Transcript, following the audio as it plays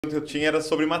Que eu tinha era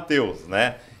sobre Mateus,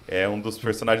 né? É um dos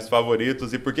personagens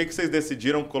favoritos. E por que vocês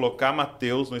decidiram colocar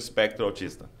Mateus no espectro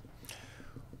autista?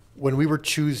 When we were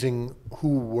choosing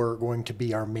who were going to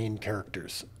be our main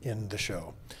characters in the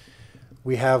show,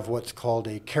 we have what's called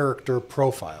a character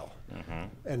profile.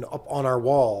 And up on our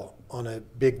wall, on a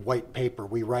big white paper,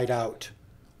 we write out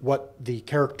what the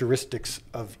characteristics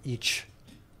of each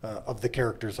of the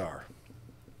characters are.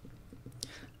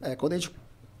 Quando a gente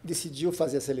decidiu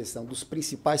fazer a seleção dos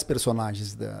principais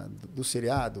personagens do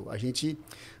seriado, a gente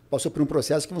passou por um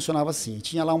processo que funcionava assim.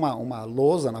 Tinha lá uma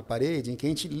lousa na parede em que a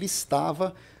gente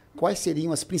listava quais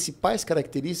seriam as principais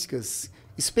características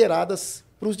esperadas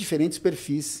para os diferentes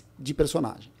perfis de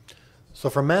personagem.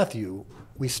 So for Matthew,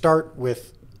 we start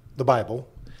with the Bible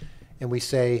and we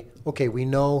say, okay, we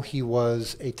know he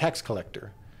was a tax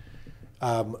collector.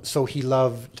 So he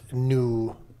loved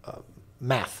new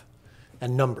math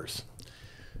and numbers.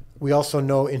 We also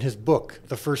know in his book,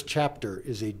 the first chapter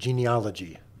is a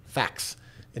genealogy, facts,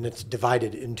 and it's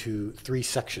divided into 3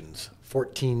 sections,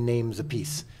 14 names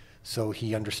apiece, so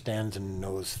he understands and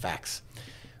knows facts.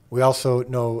 We also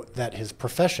know that his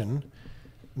profession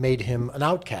made him an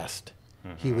outcast.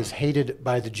 He was hated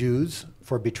by the Jews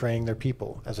for betraying their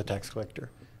people as a tax collector,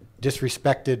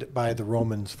 disrespected by the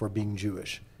Romans for being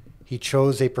Jewish. He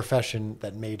chose a profession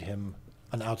that made him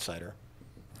an outsider.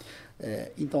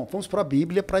 Então, fomos para a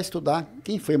Bíblia para estudar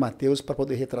quem foi Mateus para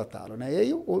poder retratá-lo, né? E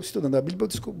aí, estudando a Bíblia,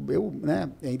 eu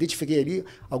identifiquei ali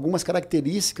algumas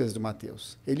características do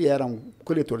Mateus. Ele era um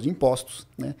coletor de impostos,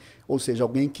 né? Ou seja,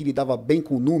 alguém que lidava bem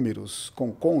com números,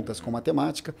 com contas, com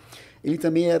matemática. Ele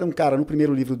também era um cara, no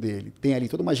primeiro livro dele, tem ali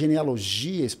toda uma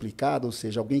genealogia explicada, ou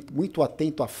seja, alguém muito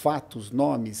atento a fatos,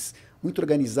 nomes, muito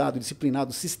organizado,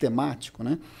 disciplinado, sistemático,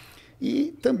 né?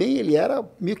 E também ele era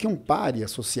meio que um pária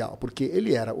social, porque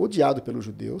ele era odiado pelos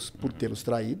judeus por tê-los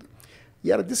traído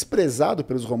e era desprezado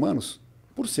pelos romanos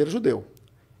por ser judeu.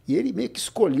 E ele meio que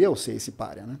escolheu ser esse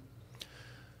pária, né?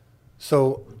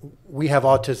 So we have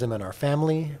autism in our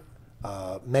family,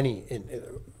 many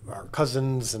our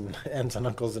cousins and aunts and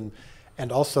uncles,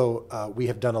 and also we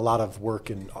have done a lot of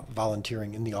work in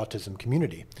volunteering in the autism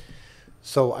community.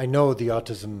 So I know the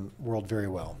autism world very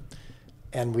well.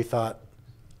 And we thought,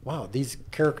 wow, these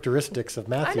characteristics of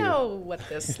Matthew I know what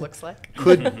this looks like.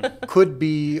 could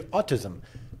be autism.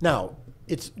 Now,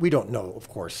 we don't know, of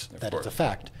course, that it's a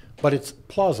fact, but it's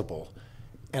plausible.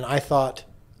 And I thought,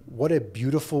 what a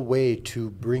beautiful way to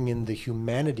bring in the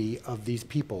humanity of these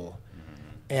people,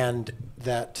 and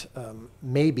that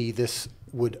maybe this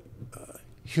would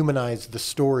humanize the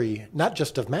story, not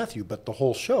just of Matthew, but the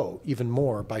whole show even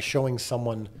more by showing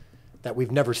someone that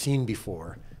we've never seen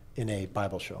before in a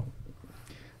Bible show.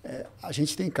 A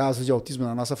gente tem casos de autismo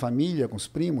na nossa família, com os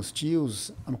primos,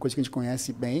 tios, é uma coisa que a gente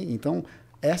conhece bem. Então,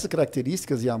 essas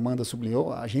características, e a Amanda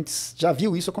sublinhou, a gente já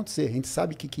viu isso acontecer. A gente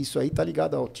sabe que isso aí está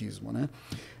ligado ao autismo, né?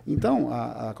 Então,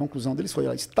 a conclusão deles foi,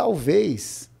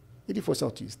 talvez ele fosse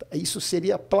autista. Isso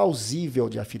seria plausível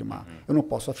de afirmar. Eu não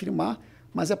posso afirmar,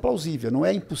 mas é plausível. Não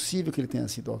é impossível que ele tenha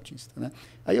sido autista, né?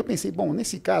 Aí eu pensei, bom,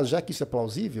 nesse caso, já que isso é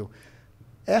plausível,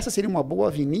 essa seria uma boa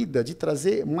avenida de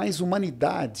trazer mais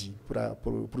humanidade para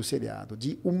o seriado,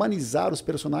 de humanizar os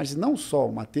personagens, não só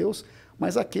o Mateus,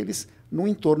 mas aqueles no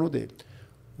entorno dele.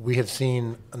 We have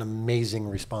seen an amazing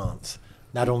response,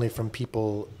 not only from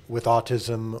people with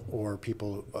autism or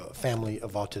people, family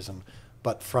of autism,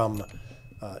 but from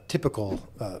typical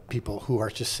people who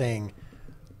are just saying,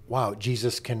 wow,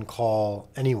 Jesus can call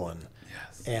anyone.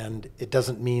 Yes. And it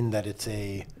doesn't mean that it's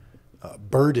a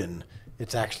burden.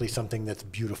 It's actually something that's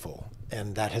beautiful.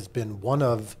 And that has been one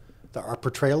of our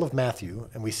portrayal of Matthew,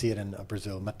 and we see it in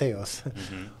Brazil, Mateus.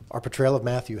 Our portrayal of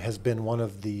Matthew has been one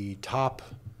of the top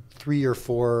 3 or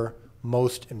 4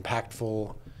 most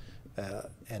impactful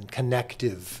and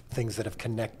connective things that have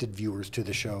connected viewers to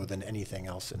the show than anything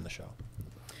else in the show.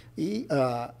 E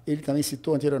ele também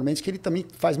citou anteriormente que ele também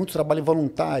faz muito trabalho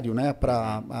voluntário, né,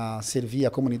 para servir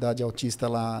a comunidade autista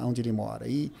lá onde ele mora.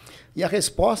 E a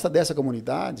resposta dessa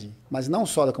comunidade, mas não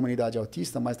só da comunidade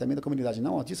autista, mas também da comunidade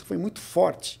não autista, foi muito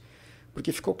forte,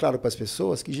 porque ficou claro para as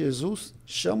pessoas que Jesus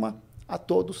chama a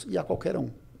todos e a qualquer um,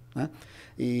 né?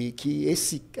 E que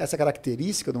essa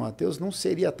característica do Mateus não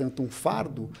seria tanto um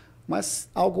fardo, mas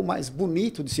algo mais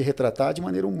bonito de se retratar de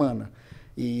maneira humana.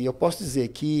 E eu posso dizer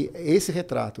que esse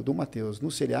retrato do Mateus no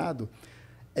seriado,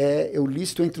 eu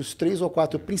listo entre os 3 ou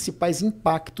 4 principais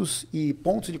impactos e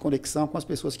pontos de conexão com as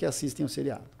pessoas que assistem o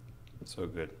seriado. So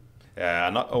good.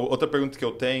 Outra pergunta que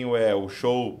eu tenho é, o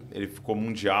show ele ficou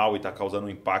mundial e está causando um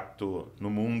impacto no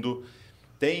mundo.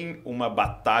 Tem uma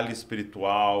batalha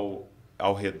espiritual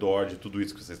ao redor de tudo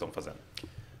isso que vocês estão fazendo?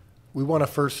 We want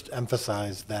to first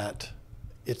emphasize that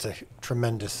it's a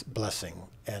tremendous blessing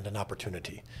and an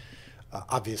opportunity.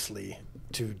 Obviously,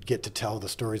 to get to tell the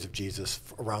stories of Jesus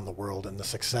around the world, and the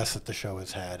success that the show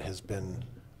has been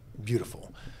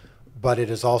beautiful. But it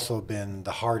has also been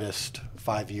the hardest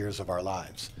 5 years of our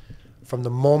lives. From the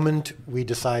moment we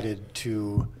decided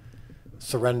to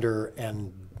surrender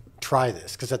and try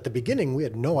this, because at the beginning we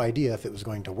had no idea if it was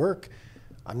going to work.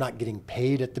 I'm not getting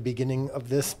paid at the beginning of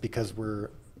this because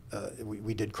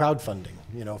we did crowdfunding,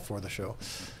 for the show.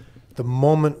 The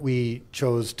moment we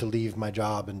chose to leave my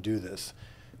job and do this,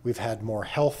 we've had more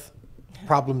health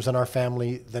problems in our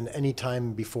family than any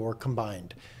time before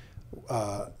combined.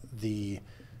 The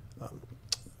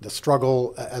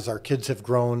struggle as our kids have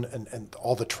grown, and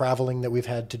all the traveling that we've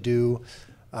had to do,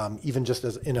 even just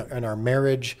as in our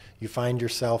marriage, you find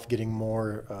yourself getting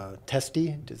more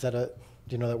testy. Is that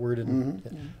do you know that word?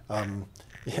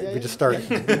 We just start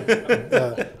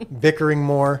bickering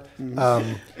more,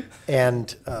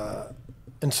 and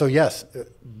so yes,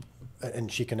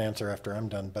 and she can answer after I'm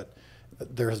done. But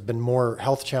there has been more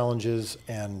health challenges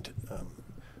and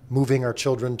moving our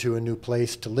children to a new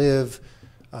place to live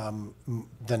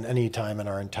than any time in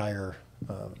our entire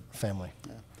family.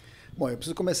 Bom, eu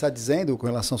preciso começar dizendo, com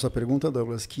relação à sua pergunta,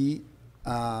 Douglas, que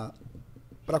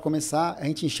para começar, a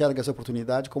gente enxerga essa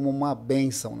oportunidade como uma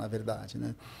bênção, na verdade,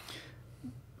 né?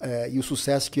 E o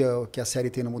sucesso que a série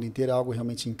tem no mundo inteiro é algo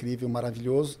realmente incrível,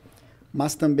 maravilhoso,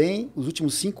 mas também os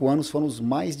últimos 5 anos foram os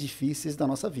mais difíceis da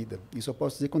nossa vida. Isso eu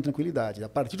posso dizer com tranquilidade. A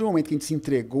partir do momento que a gente se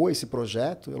entregou a esse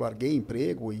projeto, eu larguei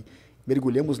emprego e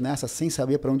mergulhamos nessa sem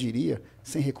saber para onde iria,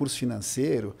 sem recurso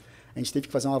financeiro. A gente teve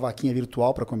que fazer uma vaquinha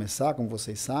virtual para começar, como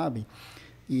vocês sabem.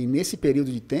 E nesse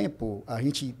período de tempo, a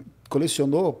gente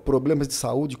colecionou problemas de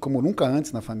saúde como nunca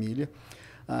antes na família.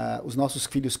 Os nossos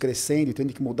filhos crescendo e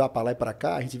tendo que mudar para lá e para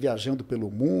cá, a gente viajando pelo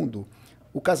mundo.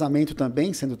 O casamento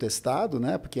também sendo testado,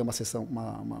 né? Porque é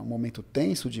um momento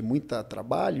tenso de muito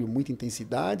trabalho, muita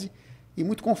intensidade e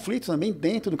muito conflito também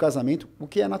dentro do casamento, o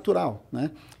que é natural,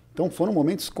 né? Então foram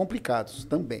momentos complicados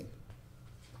também.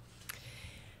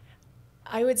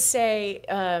 I would say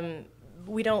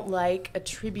we don't like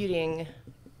attributing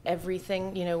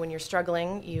everything. When you're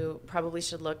struggling, you probably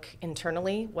should look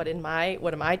internally. What am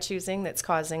I choosing that's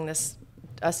causing us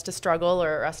to struggle,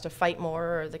 or us to fight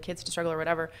more, or the kids to struggle, or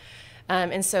whatever?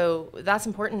 And so that's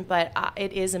important, but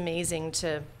it is amazing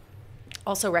to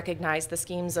also recognize the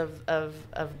schemes of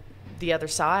the other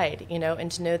side,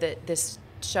 and to know that this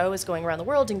show is going around the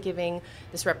world and giving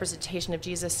this representation of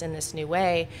Jesus in this new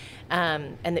way,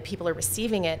 and that people are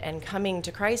receiving it and coming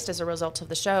to Christ as a result of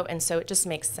the show. And so it just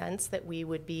makes sense that we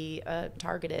would be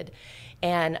targeted.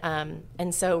 And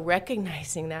so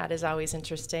recognizing that is always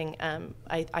interesting.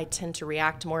 I tend to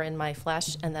react more in my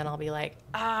flesh, and then I'll be like,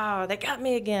 they got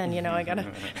me again. I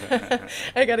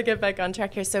gotta get back on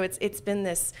track here. So it's been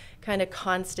this kind of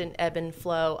constant ebb and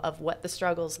flow of what the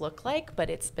struggles look like, but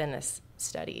it's been a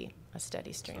steady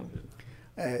stream.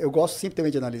 Eu gosto sempre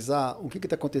também de analisar o que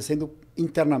está acontecendo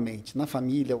internamente, na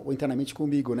família, ou internamente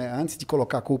comigo, né? Antes de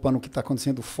colocar a culpa no que está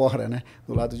acontecendo fora, né?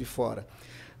 Do lado de fora.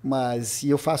 Mas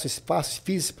eu fiz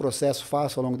esse processo,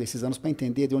 faço ao longo desses anos para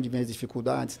entender de onde vêm as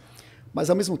dificuldades. Mas,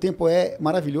 ao mesmo tempo, é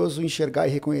maravilhoso enxergar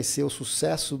e reconhecer o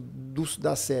sucesso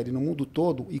da série no mundo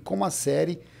todo e como a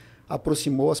série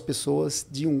aproximou as pessoas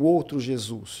de um outro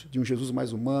Jesus, de um Jesus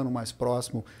mais humano, mais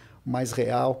próximo, mais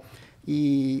real.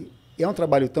 E é um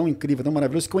trabalho tão incrível, tão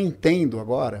maravilhoso, que eu entendo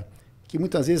agora que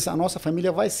muitas vezes a nossa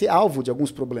família vai ser alvo de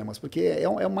alguns problemas, porque é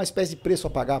uma espécie de preço a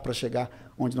pagar para chegar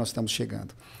onde nós estamos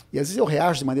chegando. E às vezes eu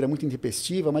reajo de maneira muito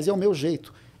intempestiva, mas é o meu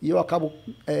jeito. E eu acabo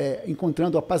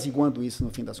apaziguando isso no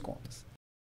fim das contas.